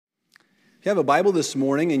If you have a Bible this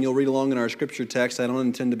morning and you'll read along in our scripture text, I don't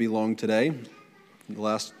intend to be long today. The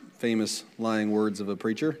last famous lying words of a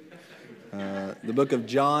preacher. The book of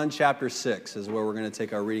John, chapter 6 is where we're going to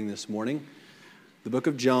take our reading this morning. The book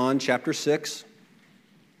of John, chapter 6.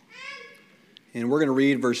 And we're going to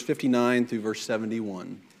read verse 59 through verse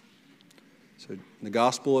 71. So, the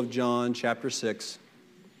Gospel of John, chapter 6,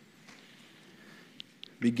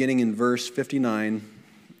 beginning in verse 59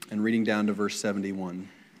 and reading down to verse 71.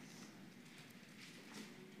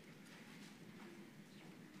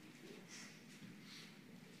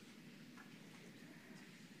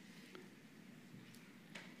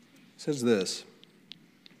 It says this: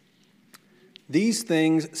 "These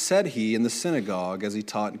things said he in the synagogue as he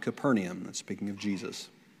taught in Capernaum." That's speaking of Jesus.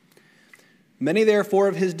 "Many therefore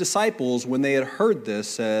of his disciples, when they had heard this,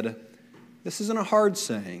 said, 'This isn't a hard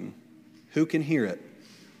saying. Who can hear it?'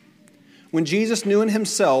 When Jesus knew in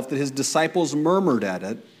himself that his disciples murmured at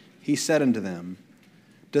it, he said unto them,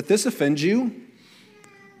 'Doth this offend you?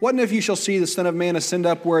 What if you shall see the Son of Man ascend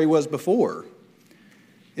up where he was before?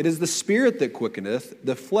 It is the Spirit that quickeneth,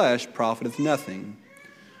 the flesh profiteth nothing.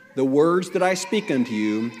 The words that I speak unto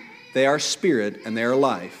you, they are spirit and they are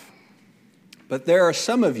life. But there are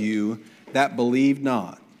some of you that believe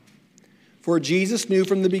not.' For Jesus knew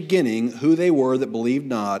from the beginning who they were that believed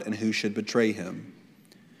not and who should betray him.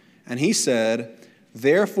 And he said,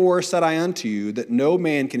 'Therefore said I unto you, that no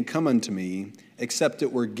man can come unto me, except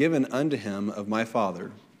it were given unto him of my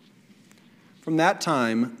Father.' From that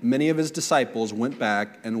time, many of his disciples went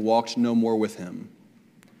back and walked no more with him.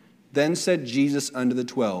 Then said Jesus unto the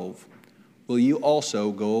 12, 'Will you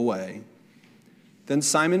also go away?' Then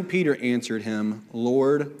Simon Peter answered him,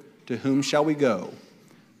 'Lord, to whom shall we go?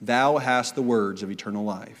 Thou hast the words of eternal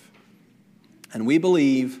life. And we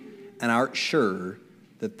believe and art sure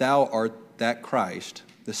that thou art that Christ,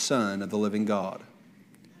 the Son of the living God.'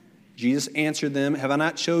 Jesus answered them, 'Have I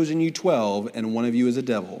not chosen you 12, and one of you is a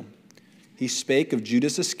devil?' He spake of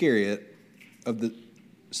Judas Iscariot, of the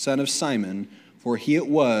son of Simon, for he it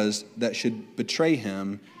was that should betray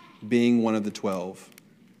him, being one of the 12.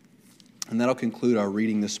 And that'll conclude our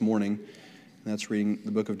reading this morning. And that's reading the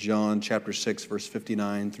book of John, chapter 6, verse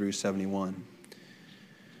 59 through 71.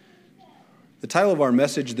 The title of our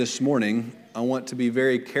message this morning, I want to be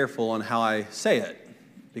very careful on how I say it,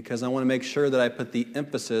 because I want to make sure that I put the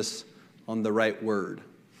emphasis on the right word.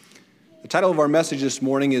 The title of our message this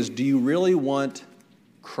morning is, "Do you really want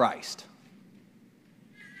Christ?"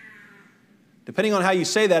 Depending on how you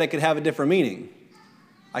say that, it could have a different meaning.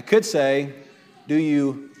 I could say, "Do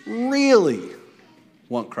you really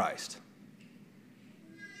want Christ?"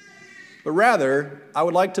 But rather, I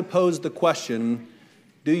would like to pose the question,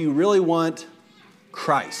 do you really want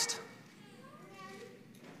Christ?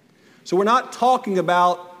 So we're not talking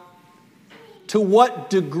about to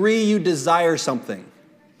what degree you desire something,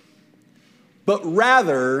 but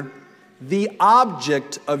rather the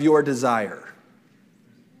object of your desire.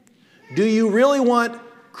 Do you really want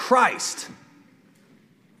Christ?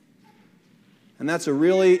 And that's a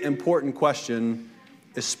really important question,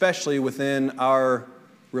 especially within our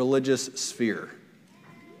religious sphere.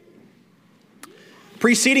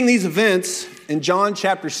 Preceding these events in John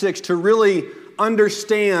chapter 6, to really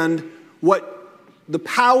understand what the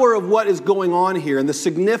power of what is going on here and the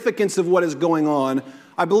significance of what is going on,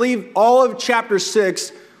 I believe all of chapter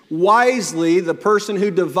 6, wisely, the person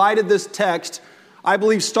who divided this text, I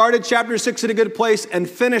believe started chapter 6 at a good place and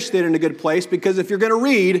finished it in a good place, because if you're going to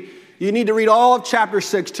read, you need to read all of chapter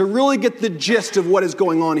 6 to really get the gist of what is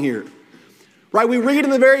going on here. Right? We read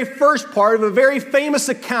in the very first part of a very famous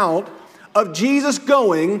account of Jesus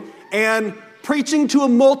going and preaching to a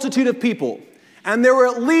multitude of people. And there were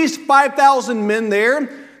at least 5,000 men there.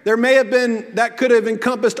 There may have been, that could have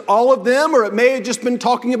encompassed all of them, or it may have just been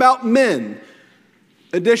talking about men,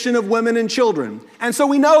 addition of women and children. And so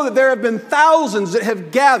we know that there have been thousands that have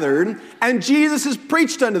gathered, and Jesus has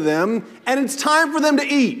preached unto them, and it's time for them to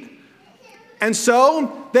eat. And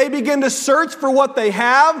so they begin to search for what they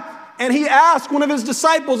have, and he asks one of his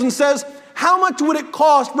disciples and says, "How much would it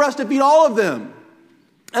cost for us to feed all of them?"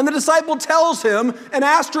 And the disciple tells him an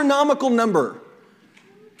astronomical number.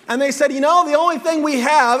 And they said, "The only thing we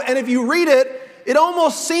have," and if you read it, it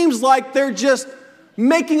almost seems like they're just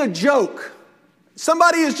making a joke.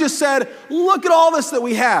 Somebody has just said, "Look at all this that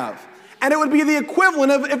we have." And it would be the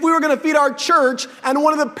equivalent of if we were going to feed our church and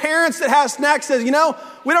one of the parents that has snacks says, "We don't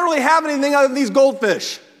really have anything other than these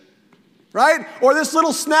goldfish." Right? Or this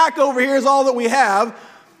little snack over here is all that we have.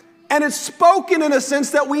 And it's spoken in a sense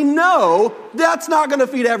that we know that's not going to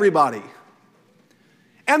feed everybody.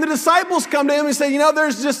 And the disciples come to him and say,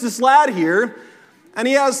 "There's just this lad here, And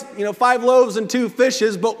he has, 5 loaves and 2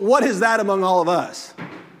 fishes, but what is that among all of us?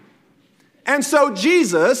 And so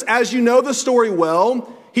Jesus, as you know the story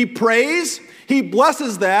well, he prays, he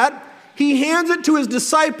blesses that, he hands it to his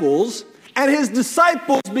disciples, and his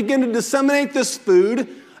disciples begin to disseminate this food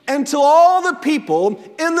until all the people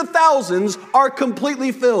in the thousands are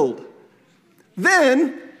completely filled.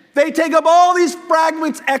 Then they take up all these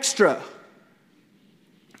fragments extra.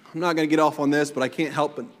 I'm not going to get off on this, but I can't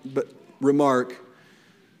help but remark,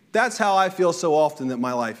 that's how I feel so often that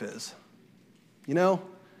my life is. I'm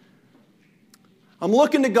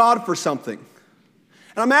looking to God for something.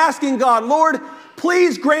 And I'm asking God, Lord,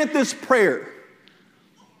 please grant this prayer.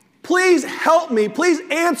 Please help me. Please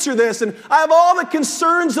answer this. And I have all the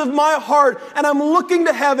concerns of my heart, and I'm looking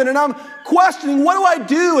to heaven, and I'm questioning, what do I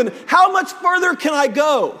do, and how much further can I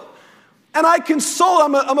go? And I consult.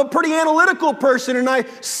 I'm a pretty analytical person, and I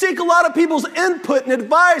seek a lot of people's input and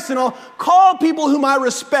advice, and I'll call people whom I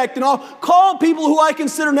respect, and I'll call people who I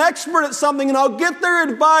consider an expert at something, and I'll get their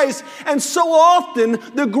advice. And so often,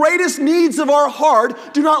 the greatest needs of our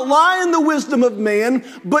heart do not lie in the wisdom of man,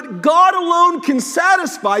 but God alone can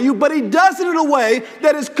satisfy you, but he does it in a way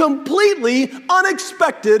that is completely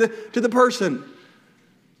unexpected to the person.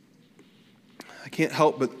 I can't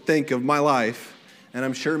help but think of my life, and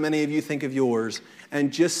I'm sure many of you think of yours,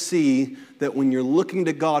 and just see that when you're looking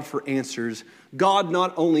to God for answers, God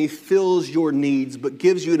not only fills your needs, but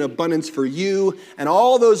gives you an abundance for you and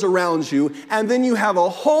all those around you, and then you have a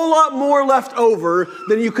whole lot more left over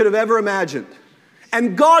than you could have ever imagined.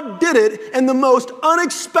 And God did it in the most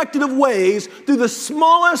unexpected of ways through the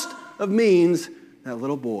smallest of means, that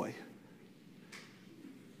little boy.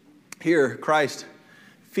 Here, Christ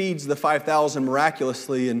feeds the 5,000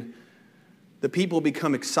 miraculously, and the people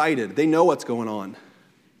become excited. They know what's going on.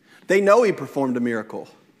 They know he performed a miracle.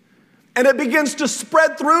 And it begins to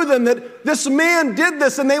spread through them that this man did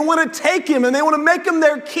this, and they want to take him and they want to make him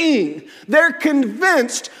their king. They're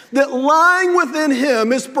convinced that lying within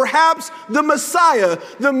him is perhaps the Messiah,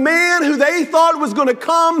 the man who they thought was going to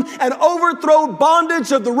come and overthrow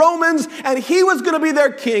bondage of the Romans, and he was going to be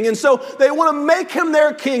their king. And so they want to make him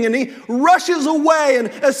their king, and he rushes away and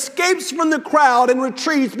escapes from the crowd and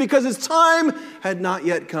retreats because his time had not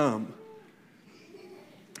yet come.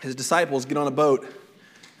 His disciples get on a boat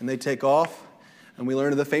and they take off, and we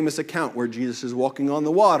learn of the famous account where Jesus is walking on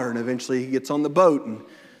the water, and eventually he gets on the boat, and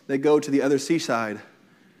they go to the other seaside.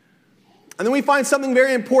 And then we find something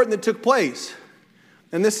very important that took place.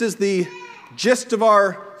 And this is the gist of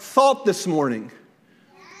our thought this morning.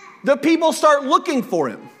 The people start looking for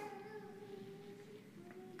him.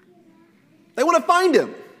 They want to find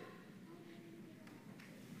him.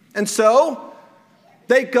 And so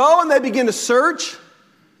they go and they begin to search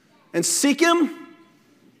and seek him.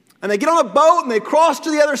 And they get on a boat and they cross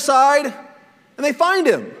to the other side and they find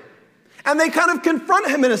him. And they kind of confront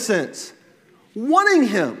him in a sense, wanting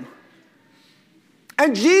him.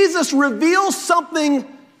 And Jesus reveals something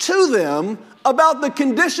to them about the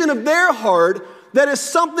condition of their heart that is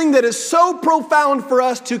something that is so profound for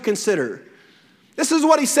us to consider. This is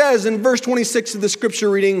what he says in verse 26 of the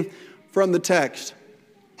scripture reading from the text.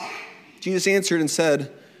 Jesus answered and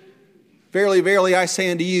said, "Verily, verily, I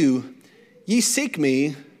say unto you, ye seek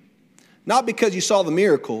me, not because you saw the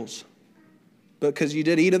miracles, but because you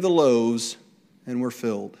did eat of the loaves and were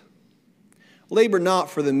filled. Labor not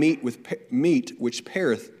for the meat which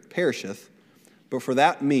perisheth, but for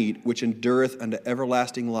that meat which endureth unto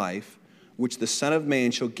everlasting life, which the Son of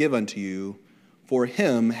Man shall give unto you, for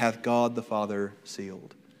him hath God the Father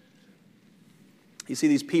sealed." You see,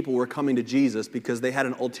 these people were coming to Jesus because they had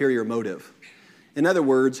an ulterior motive. In other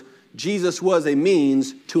words, Jesus was a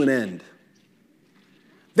means to an end.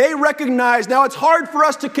 They recognized, now it's hard for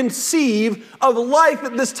us to conceive of life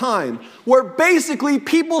at this time, where basically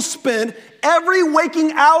people spent every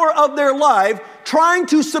waking hour of their life trying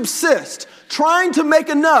to subsist, trying to make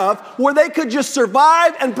enough where they could just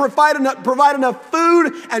survive and provide enough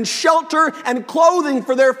food and shelter and clothing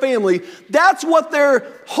for their family. That's what their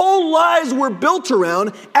whole lives were built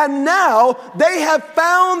around, and now they have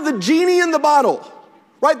found the genie in the bottle,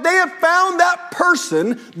 right? They have found that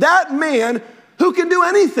person, that man, who can do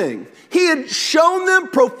anything. He had shown them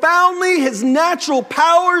profoundly his natural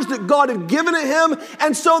powers that God had given to him,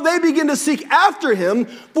 and so they begin to seek after him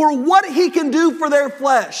for what he can do for their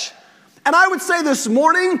flesh. And I would say this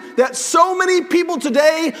morning that so many people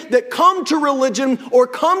today that come to religion or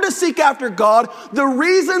come to seek after God, the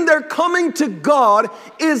reason they're coming to God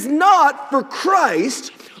is not for Christ,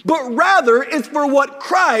 but rather it's for what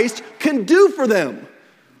Christ can do for them.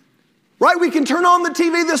 Right? We can turn on the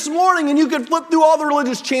TV this morning and you can flip through all the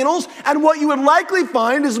religious channels, and what you would likely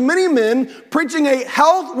find is many men preaching a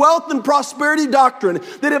health, wealth, and prosperity doctrine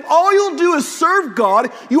that if all you'll do is serve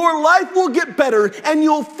God, your life will get better and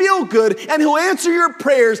you'll feel good and He'll answer your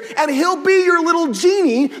prayers and He'll be your little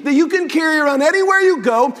genie that you can carry around anywhere you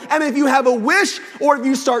go. And if you have a wish or if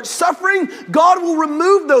you start suffering, God will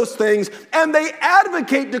remove those things. And they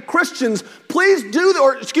advocate to Christians,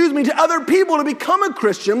 to other people to become a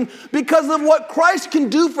Christian because of what Christ can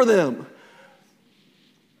do for them.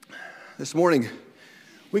 This morning,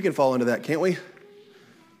 we can fall into that, can't we?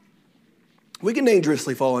 We can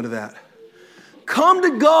dangerously fall into that. Come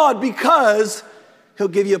to God because He'll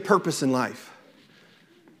give you a purpose in life.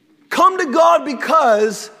 Come to God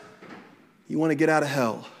because you want to get out of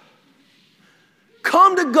hell.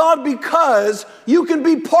 Come to God because you can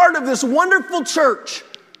be part of this wonderful church.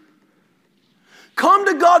 Come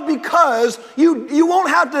to God because you won't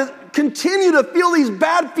have to continue to feel these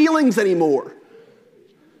bad feelings anymore.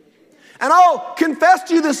 And I'll confess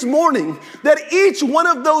to you this morning that each one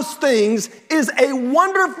of those things is a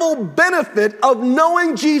wonderful benefit of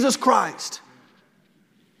knowing Jesus Christ.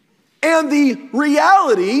 And the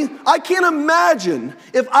reality, I can't imagine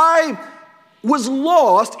if I was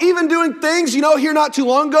lost, even doing things, here not too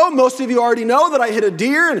long ago, most of you already know that I hit a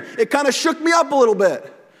deer and it kind of shook me up a little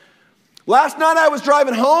bit. Last night I was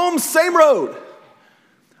driving home, same road,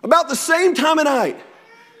 about the same time of night.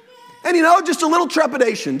 And just a little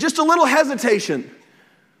trepidation, just a little hesitation.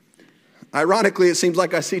 Ironically, it seems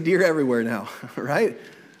like I see deer everywhere now, right?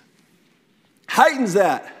 Heightens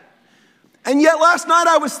that. And yet last night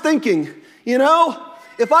I was thinking,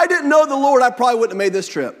 if I didn't know the Lord, I probably wouldn't have made this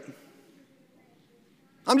trip.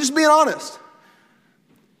 I'm just being honest.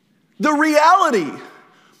 The reality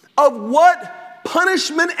of what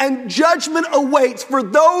punishment and judgment awaits for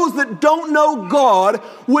those that don't know God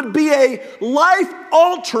would be a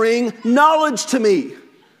life-altering knowledge to me.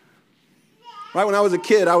 Right, when I was a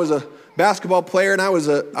kid, I was a basketball player, and I was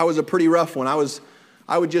a pretty rough one.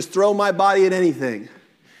 I would just throw my body at anything.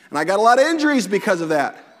 And I got a lot of injuries because of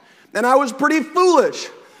that. And I was pretty foolish.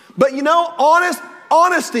 But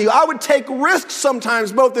honesty, I would take risks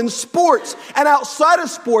sometimes, both in sports and outside of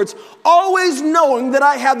sports, always knowing that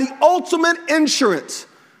I had the ultimate insurance.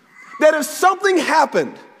 That if something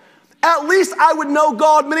happened, at least I would know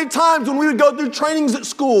God. Many times when we would go through trainings at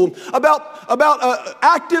school about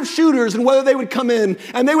active shooters and whether they would come in,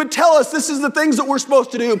 and they would tell us this is the things that we're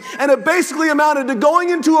supposed to do. And it basically amounted to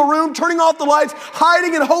going into a room, turning off the lights,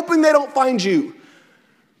 hiding and hoping they don't find you.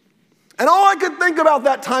 And all I could think about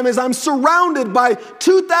that time is I'm surrounded by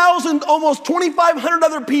 2,000, almost 2,500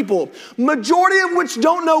 other people, majority of which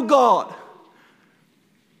don't know God.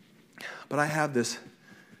 But I have this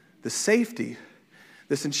safety,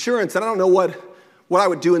 this insurance, and I don't know what I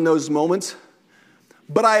would do in those moments,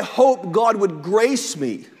 but I hope God would grace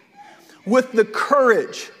me with the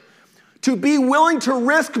courage to be willing to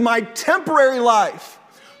risk my temporary life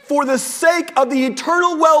for the sake of the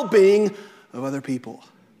eternal well-being of other people.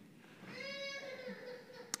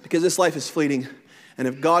 Because this life is fleeting, and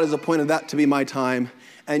if God has appointed that to be my time,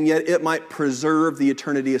 and yet it might preserve the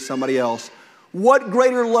eternity of somebody else, what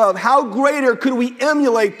greater love, how greater could we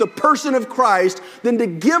emulate the person of Christ than to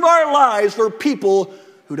give our lives for people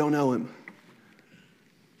who don't know Him?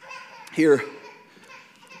 Here,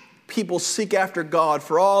 people seek after God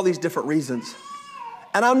for all these different reasons.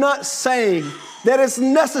 And I'm not saying that it's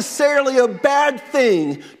necessarily a bad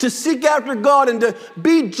thing to seek after God and to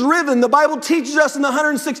be driven. The Bible teaches us in the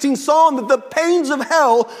 116th Psalm that the pains of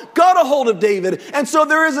hell got a hold of David. And so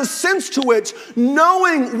there is a sense to which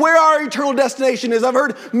knowing where our eternal destination is. I've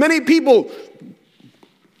heard many people.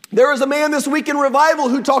 There was a man this week in revival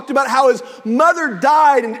who talked about how his mother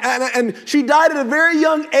died and she died at a very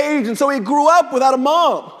young age. And so he grew up without a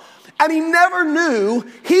mom. And he never knew,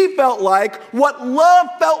 he felt like, what love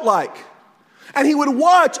felt like. And he would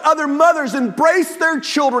watch other mothers embrace their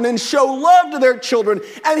children and show love to their children.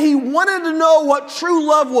 And he wanted to know what true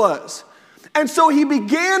love was. And so he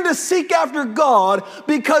began to seek after God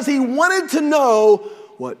because he wanted to know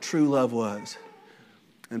what true love was.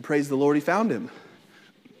 And praise the Lord, he found Him.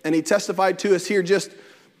 And he testified to us here just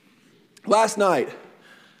last night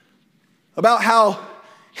about how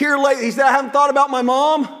here lately, he said, I haven't thought about my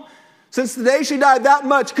mom since the day she died that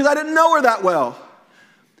much because I didn't know her that well.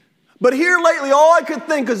 But here lately, all I could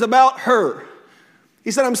think is about her.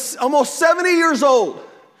 He said, I'm almost 70 years old.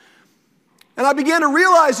 And I began to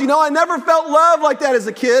realize, I never felt love like that as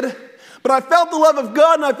a kid. But I felt the love of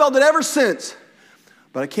God, and I felt it ever since.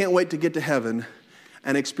 But I can't wait to get to heaven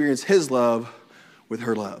and experience His love with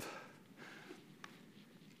her love.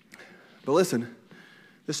 But listen,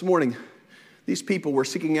 this morning, These people were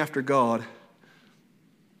seeking after God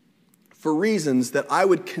for reasons that I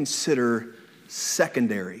would consider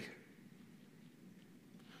secondary.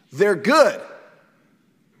 They're good.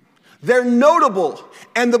 They're notable.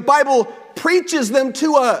 And the Bible preaches them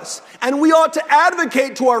to us. And we ought to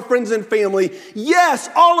advocate to our friends and family, yes,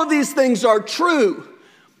 all of these things are true.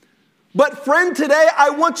 But friend, today I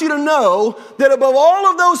want you to know that above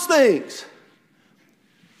all of those things,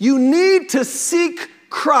 you need to seek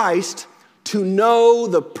Christ to know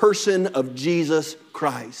the person of Jesus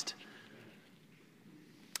Christ.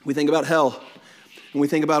 We think about hell, and we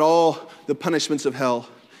think about all the punishments of hell.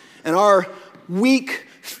 And our weak,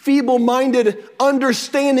 feeble-minded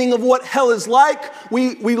understanding of what hell is like,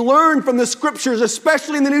 we learn from the scriptures,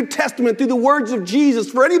 especially in the New Testament, through the words of Jesus.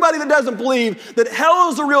 For anybody that doesn't believe that hell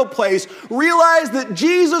is a real place, realize that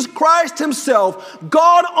Jesus Christ himself,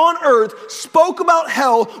 God on earth, spoke about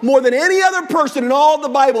hell more than any other person in all of the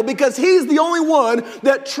Bible because he's the only one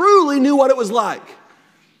that truly knew what it was like.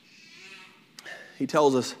 He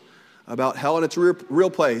tells us about hell, and it's a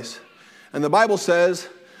real place. And the Bible says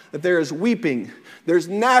that there is weeping, there's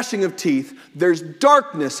gnashing of teeth, there's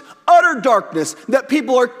darkness, utter darkness, that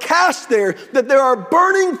people are cast there, that there are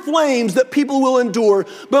burning flames that people will endure.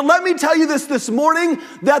 But let me tell you this morning,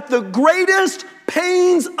 that the greatest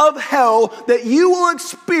pains of hell that you will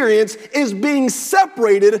experience is being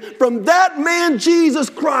separated from that man,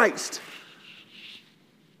 Jesus Christ.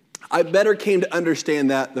 I better came to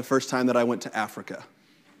understand that the first time that I went to Africa.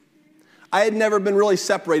 I had never been really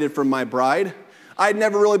separated from my bride. I had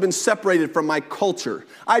never really been separated from my culture.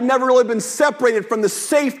 I'd never really been separated from the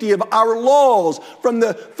safety of our laws, from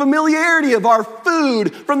the familiarity of our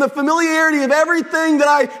food, from the familiarity of everything that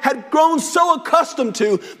I had grown so accustomed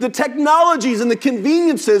to, the technologies and the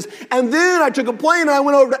conveniences. And then I took a plane and I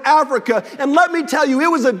went over to Africa. And let me tell you, it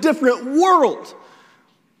was a different world.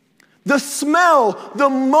 The smell, the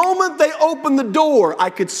moment they opened the door, I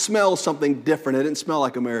could smell something different. It didn't smell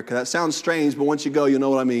like America. That sounds strange, but once you go, you'll know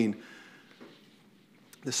what I mean.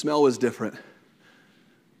 The smell was different.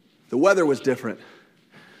 The weather was different.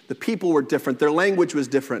 The people were different. Their language was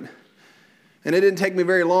different. And it didn't take me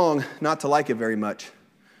very long not to like it very much.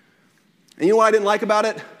 And you know what I didn't like about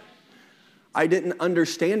it? I didn't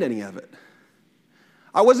understand any of it.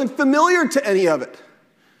 I wasn't familiar to any of it.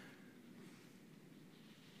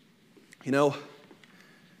 You know,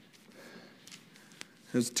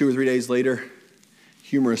 it was 2 or 3 days later,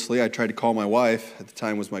 humorously, I tried to call my wife. At the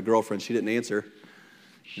time it was my girlfriend. She didn't answer.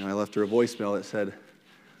 You know, I left her a voicemail that said,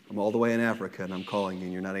 I'm all the way in Africa and I'm calling you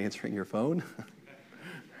and you're not answering your phone.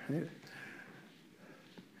 Right?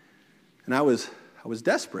 And I was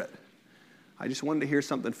desperate. I just wanted to hear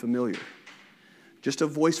something familiar. Just a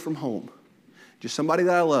voice from home. Just somebody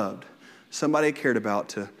that I loved. Somebody I cared about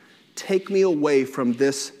to take me away from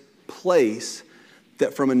this place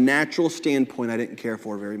that from a natural standpoint I didn't care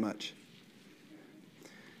for very much.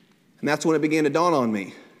 And that's when it began to dawn on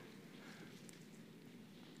me.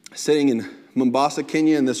 Sitting in Mombasa,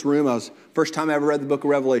 Kenya in this room, first time I ever read the book of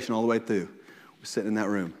Revelation all the way through. I was sitting in that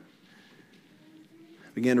room.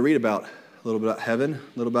 I began to read about a little bit about heaven,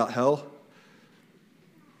 a little about hell.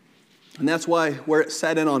 And that's why where it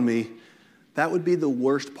sat in on me, that would be the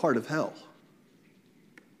worst part of hell.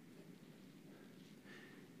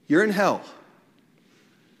 You're in hell,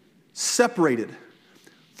 separated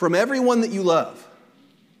from everyone that you love.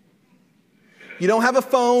 You don't have a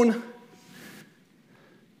phone.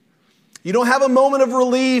 You don't have a moment of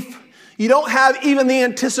relief. You don't have even the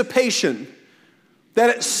anticipation that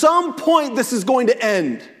at some point this is going to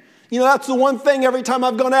end. You know, that's the one thing every time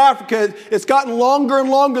I've gone to Africa, it's gotten longer and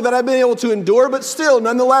longer that I've been able to endure, but still,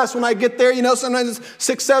 nonetheless, when I get there, you know, sometimes it's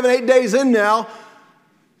 6, 7, 8 days in now,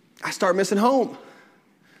 I start missing home.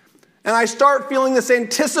 And I start feeling this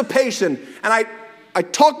anticipation, and I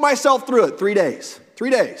talk myself through it. 3 days. 3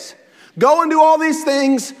 days. Go and do all these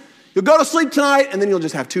things. You'll go to sleep tonight, and then you'll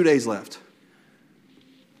just have 2 days left.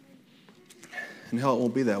 And hell, it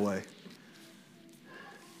won't be that way.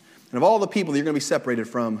 And of all the people that you're going to be separated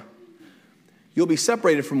from, you'll be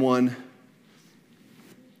separated from one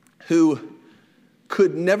who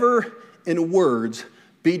could never, in words,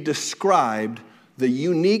 be described the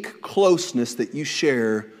unique closeness that you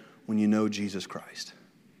share when you know Jesus Christ.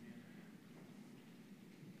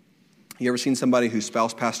 You ever seen somebody whose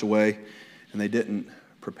spouse passed away and they didn't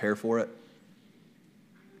prepare for it?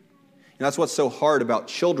 And that's what's so hard about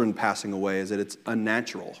children passing away, is that it's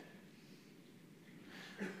unnatural.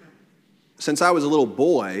 Since I was a little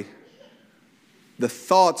boy, the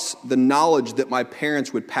thoughts, the knowledge that my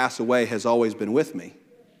parents would pass away has always been with me.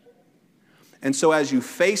 And so as you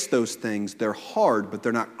face those things, they're hard, but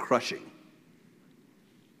they're not crushing.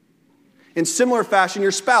 In similar fashion,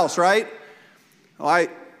 your spouse, right? Well, I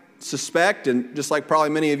suspect, and just like probably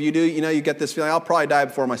many of you do, you get this feeling, I'll probably die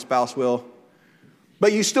before my spouse will.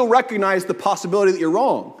 But you still recognize the possibility that you're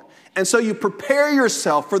wrong. And so you prepare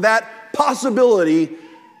yourself for that possibility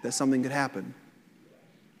that something could happen.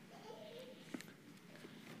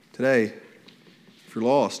 Today, if you're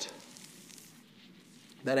lost,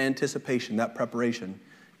 that anticipation, that preparation,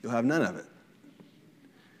 you'll have none of it.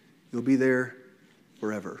 You'll be there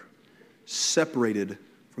forever, separated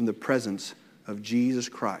from the presence of Jesus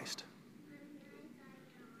Christ.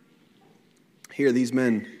 Here, these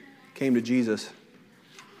men came to Jesus,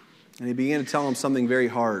 and he began to tell them something very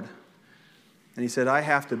hard. And he said, I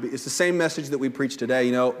have to be. It's the same message that we preach today.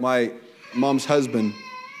 My mom's husband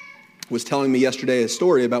was telling me yesterday a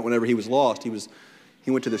story about whenever he was lost. He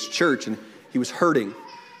went to this church, and he was hurting.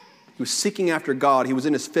 He was seeking after God. He was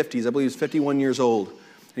in his 50s. I believe he was 51 years old.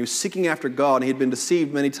 And he was seeking after God, and he had been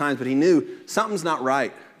deceived many times, but he knew something's not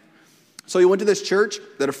right. So he went to this church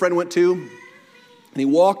that a friend went to, and he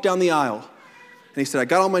walked down the aisle. And he said, I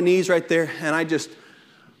got on my knees right there, and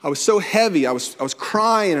I was so heavy. I was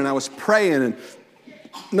crying, and I was praying, and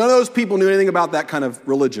none of those people knew anything about that kind of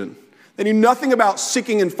religion. They knew nothing about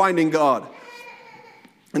seeking and finding God.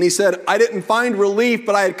 And he said, I didn't find relief,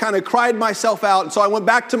 but I had kind of cried myself out, and so I went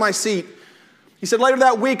back to my seat. He said, later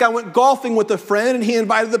that week, I went golfing with a friend, and he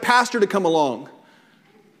invited the pastor to come along.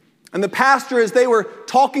 And the pastor, as they were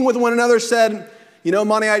talking with one another, said,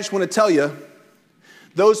 Monty, I just want to tell you,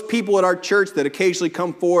 those people at our church that occasionally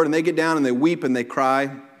come forward and they get down and they weep and they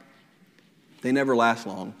cry, they never last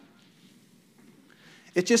long.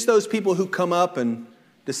 It's just those people who come up and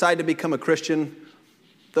decide to become a Christian,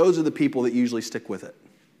 those are the people that usually stick with it.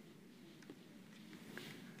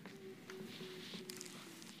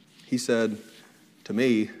 He said to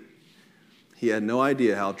me, he had no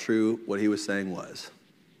idea how true what he was saying was.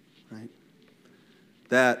 Right?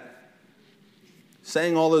 That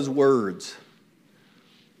saying all those words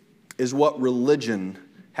is what religion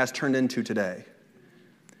has turned into today.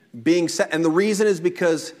 And the reason is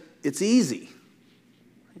because it's easy.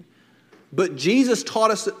 But Jesus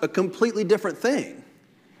taught us a completely different thing.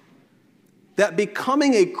 That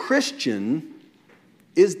becoming a Christian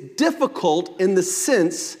is difficult in the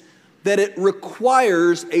sense that it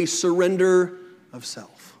requires a surrender of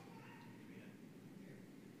self.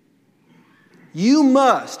 You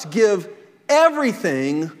must give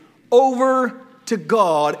everything over to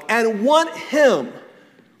God and want Him.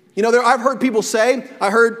 I've heard people say, I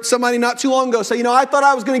heard somebody not too long ago say, I thought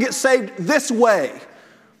I was going to get saved this way.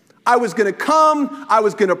 I was going to come, I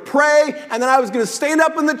was going to pray, and then I was going to stand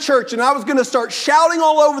up in the church, and I was going to start shouting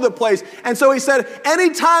all over the place. And so he said,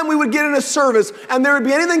 anytime we would get in a service and there would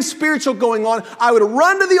be anything spiritual going on, I would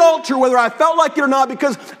run to the altar whether I felt like it or not,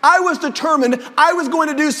 because I was determined I was going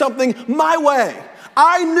to do something my way.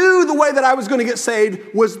 I knew the way that I was going to get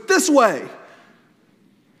saved was this way.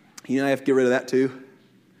 I have to get rid of that too.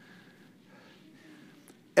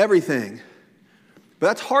 Everything. But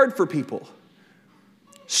that's hard for people.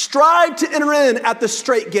 Strive to enter in at the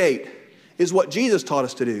straight gate is what Jesus taught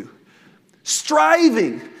us to do.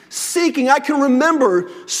 Striving, seeking. I can remember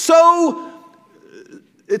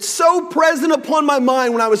it's so present upon my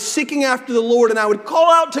mind when I was seeking after the Lord, and I would call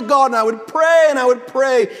out to God, and I would pray, and I would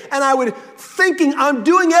pray, and I would thinking, I'm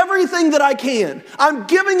doing everything that I can. I'm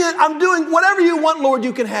giving it, I'm doing whatever you want, Lord,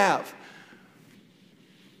 you can have.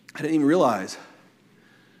 I didn't even realize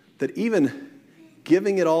that even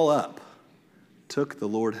giving it all up took the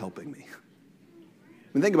Lord helping me.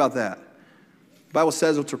 Think about that. The Bible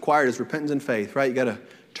says what's required is repentance and faith, right? You got to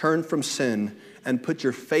turn from sin and put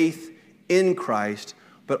your faith in Christ,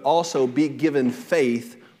 but also be given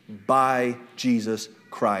faith by Jesus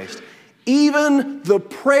Christ. Even the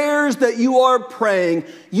prayers that you are praying,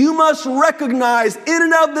 you must recognize in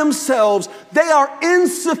and of themselves, they are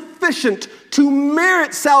insufficient to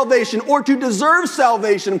merit salvation or to deserve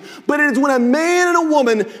salvation. But it is when a man and a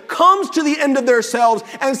woman comes to the end of themselves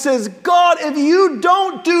and says, God, if you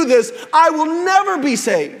don't do this, I will never be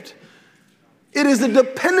saved. It is the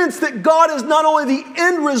dependence that God is not only the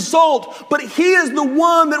end result, but He is the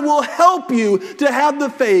one that will help you to have the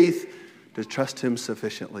faith to trust Him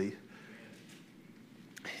sufficiently.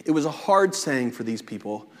 It was a hard saying for these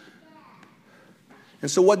people. And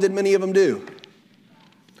so what did many of them do?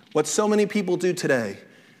 What so many people do today,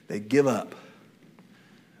 they give up.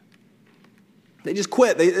 They just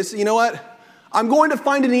quit. They say, you know what? I'm going to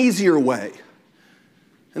find an easier way.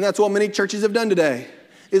 And that's what many churches have done today,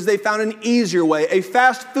 is they found an easier way, a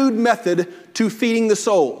fast food method to feeding the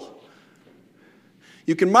soul.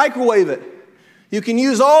 You can microwave it. You can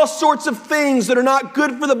use all sorts of things that are not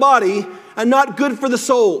good for the body and not good for the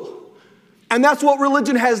soul. And that's what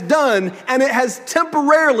religion has done, and it has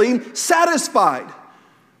temporarily satisfied.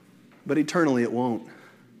 But eternally it won't.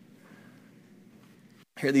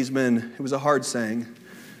 Here these men, it was a hard saying.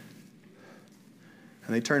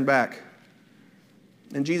 And they turned back.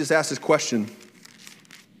 And Jesus asked this question.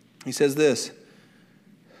 He says this,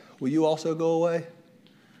 will you also go away?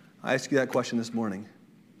 I asked you that question this morning.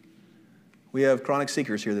 We have chronic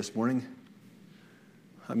seekers here this morning.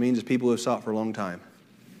 That means people who have sought for a long time.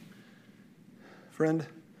 Friend,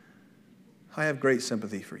 I have great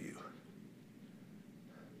sympathy for you.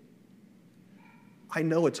 I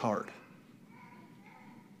know it's hard.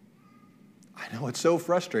 I know it's so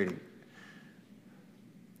frustrating.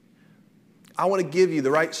 I want to give you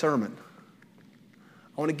the right sermon.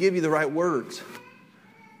 I want to give you the right words.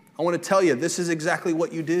 I want to tell you this is exactly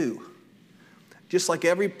what you do. Just like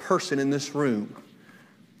every person in this room,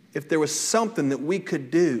 if there was something that we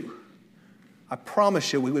could do, I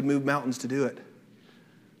promise you we would move mountains to do it.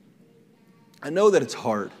 I know that it's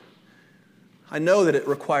hard. I know that it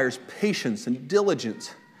requires patience and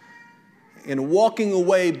diligence and walking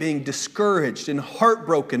away being discouraged and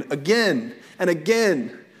heartbroken again and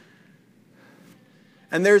again.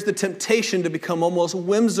 And there's the temptation to become almost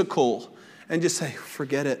whimsical and just say,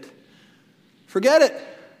 forget it. Forget it.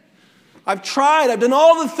 I've tried. I've done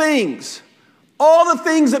all the things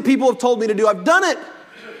that people have told me to do. I've done it.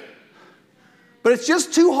 But it's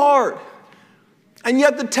just too hard. And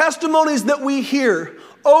yet the testimonies that we hear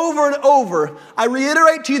over and over, I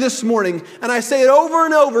reiterate to you this morning, and I say it over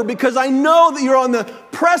and over because I know that you're on the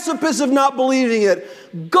precipice of not believing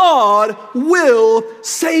it. God will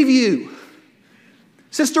save you.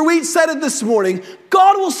 Sister Wheat said it this morning.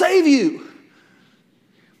 God will save you.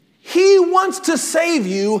 He wants to save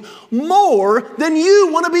you more than you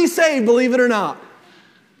want to be saved, believe it or not.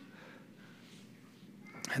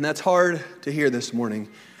 And that's hard to hear this morning.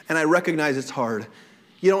 And I recognize it's hard.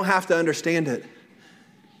 You don't have to understand it.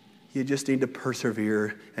 You just need to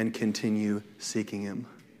persevere and continue seeking Him.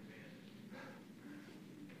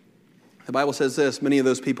 The Bible says this, many of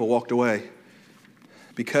those people walked away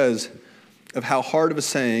because of how hard of a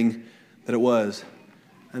saying that it was.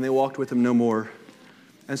 And they walked with Him no more.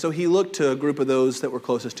 And so He looked to a group of those that were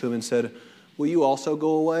closest to Him and said, will you also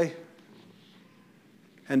go away?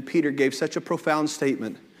 And Peter gave such a profound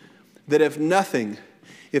statement that if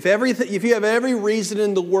you have every reason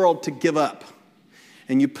in the world to give up,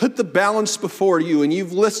 and you put the balance before you, and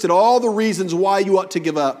you've listed all the reasons why you ought to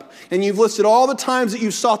give up, and you've listed all the times that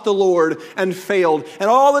you sought the Lord and failed, and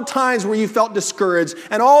all the times where you felt discouraged,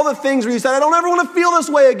 and all the things where you said, I don't ever want to feel this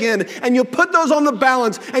way again, and you put those on the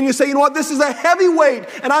balance, and you say, you know what, this is a heavy weight,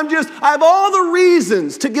 and I have all the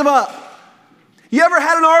reasons to give up. You ever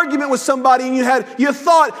had an argument with somebody, and you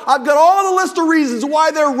thought, I've got all the list of reasons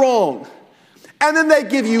why they're wrong. And then they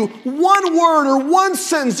give you one word or one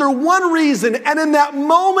sentence or one reason, and in that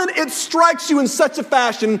moment it strikes you in such a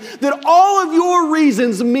fashion that all of your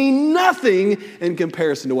reasons mean nothing in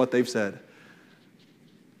comparison to what they've said.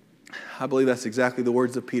 I believe that's exactly the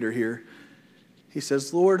words of Peter here. He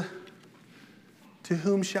says, Lord, to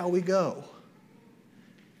whom shall we go?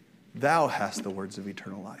 Thou hast the words of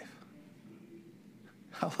eternal life.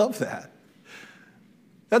 I love that.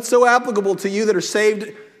 That's so applicable to you that are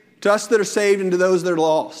saved, to us that are saved, and to those that are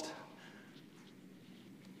lost.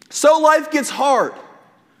 So life gets hard.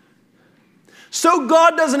 So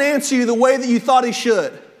God doesn't answer you the way that you thought He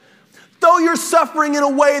should. Though you're suffering in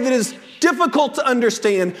a way that is difficult to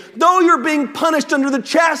understand, though you're being punished under the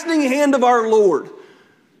chastening hand of our Lord,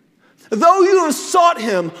 though you have sought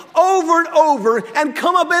Him over and over and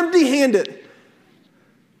come up empty-handed,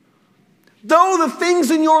 though the things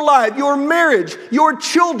in your life, your marriage, your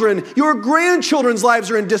children, your grandchildren's lives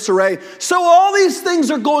are in disarray, so all these things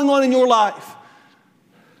are going on in your life.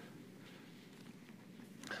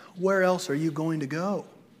 Where else are you going to go?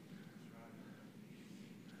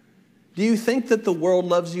 Do you think that the world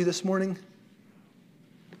loves you this morning?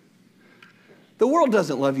 The world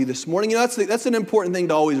doesn't love you this morning. You know, that's an important thing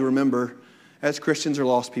to always remember as Christians or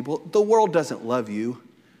lost people. The world doesn't love you.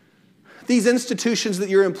 These institutions that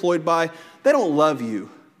you're employed by, they don't love you.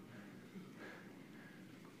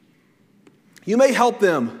 You may help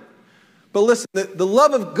them, but listen, the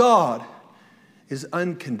love of God is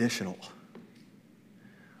unconditional.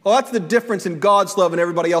 Well, that's the difference in God's love and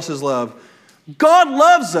everybody else's love. God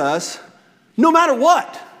loves us no matter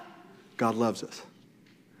what. God loves us.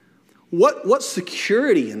 What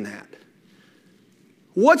security in that?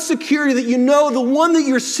 What security that you know the one that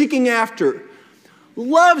you're seeking after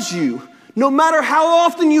loves you No matter how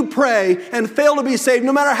often you pray and fail to be saved,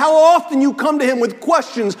 no matter how often you come to him with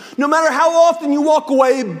questions, no matter how often you walk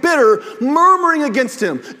away bitter, murmuring against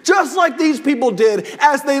him, just like these people did,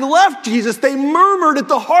 as they left Jesus, they murmured at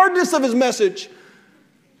the hardness of his message.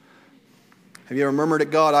 Have you ever murmured at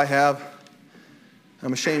God? I have.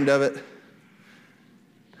 I'm ashamed of it.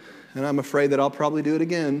 And I'm afraid that I'll probably do it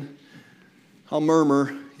again. I'll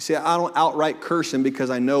murmur. You see, I don't outright curse him because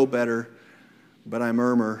I know better, but I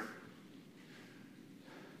murmur.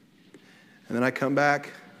 And then I come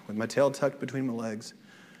back with my tail tucked between my legs,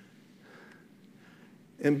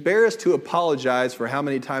 embarrassed to apologize for how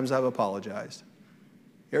many times I've apologized.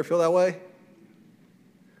 You ever feel that way?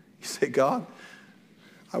 You say, God,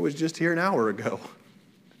 I was just here an hour ago,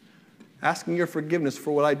 asking your forgiveness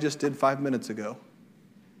for what I just did 5 minutes ago.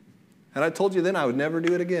 And I told you then I would never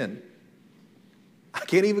do it again. I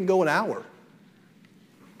can't even go an hour.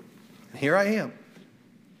 And here I am.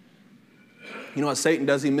 You know what Satan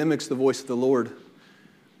does? He mimics the voice of the Lord.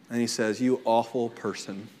 And he says, you awful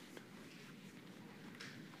person.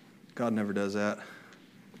 God never does that.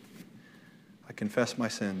 I confess my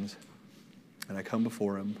sins. And I come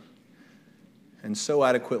before him. And so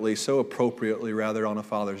adequately, so appropriately, rather, on a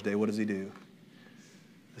Father's Day, what does he do?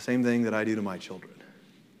 The same thing that I do to my children.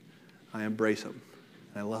 I embrace them.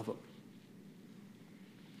 And I love them.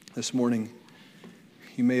 This morning,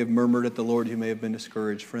 you may have murmured at the Lord. You may have been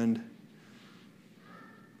discouraged. Friend,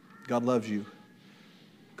 God loves you.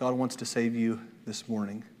 God wants to save you this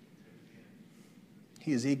morning.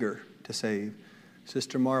 He is eager to save.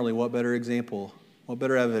 Sister Marley, what better example, what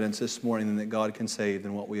better evidence this morning than that God can save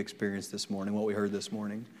than what we experienced this morning, what we heard this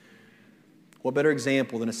morning? What better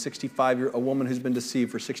example than a woman who's been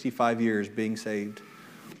deceived for 65 years being saved?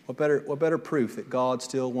 What better proof that God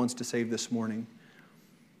still wants to save this morning?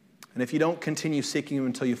 And if you don't continue seeking him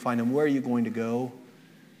until you find him, where are you going to go?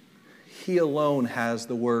 He alone has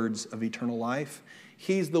the words of eternal life.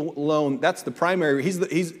 He's the alone, that's the primary, he's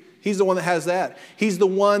the one that has that. He's the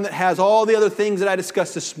one that has all the other things that I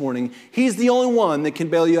discussed this morning. He's the only one that can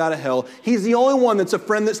bail you out of hell. He's the only one that's a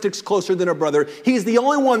friend that sticks closer than a brother. He's the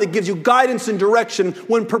only one that gives you guidance and direction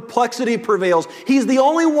when perplexity prevails. He's the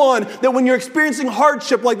only one that when you're experiencing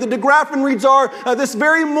hardship, like the DeGraffin reads are this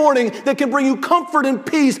very morning, that can bring you comfort and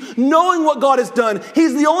peace, knowing what God has done.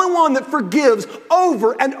 He's the only one that forgives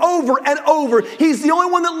over and over and over. He's the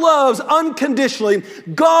only one that loves unconditionally.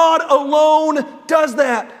 God alone does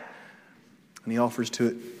that. And he offers it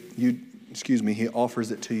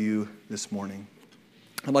to you this morning.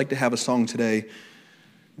 I'd like to have a song today.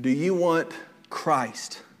 Do you want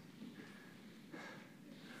Christ?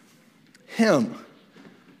 Him.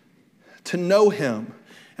 To know him.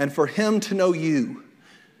 And for him to know you.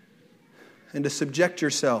 And to subject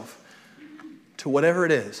yourself to whatever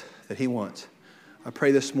it is that he wants. I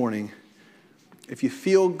pray this morning, if you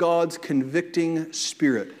feel God's convicting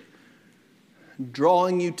spirit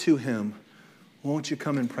drawing you to him, won't you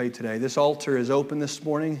come and pray today? This altar is open this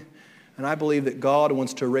morning, and I believe that God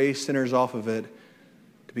wants to raise sinners off of it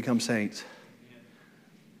to become saints.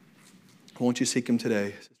 Won't you seek him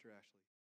today?